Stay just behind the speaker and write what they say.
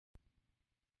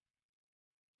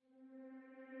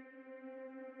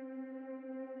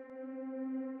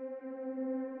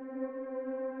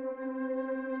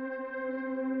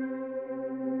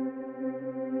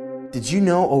Did you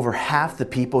know over half the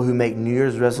people who make New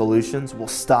Year's resolutions will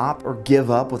stop or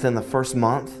give up within the first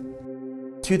month?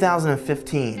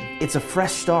 2015, it's a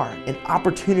fresh start, an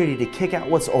opportunity to kick out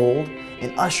what's old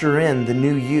and usher in the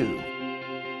new you.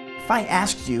 If I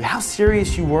asked you how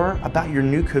serious you were about your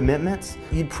new commitments,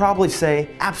 you'd probably say,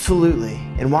 absolutely.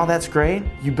 And while that's great,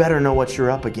 you better know what you're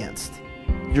up against.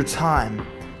 Your time.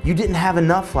 You didn't have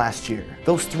enough last year.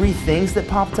 Those 3 things that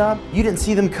popped up, you didn't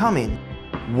see them coming.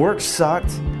 Work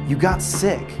sucked, you got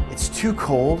sick, it's too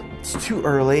cold, it's too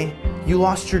early, you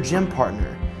lost your gym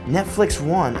partner, Netflix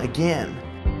won again.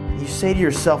 You say to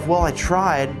yourself, well, I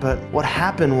tried, but what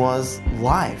happened was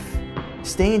life.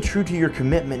 Staying true to your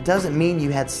commitment doesn't mean you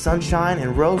had sunshine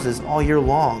and roses all year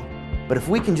long, but if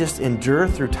we can just endure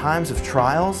through times of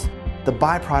trials, the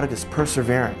byproduct is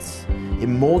perseverance. It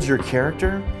molds your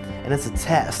character, and it's a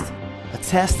test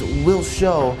that will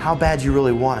show how bad you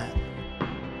really want it.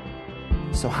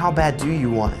 So how bad do you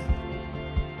want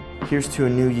it? Here's to a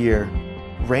new year.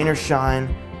 Rain or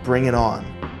shine, bring it on.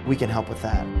 We can help with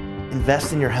that.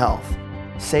 Invest in your health.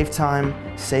 Save time,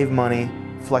 save money,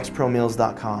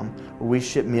 FlexProMeals.com, where we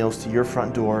ship meals to your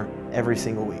front door every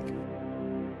single week.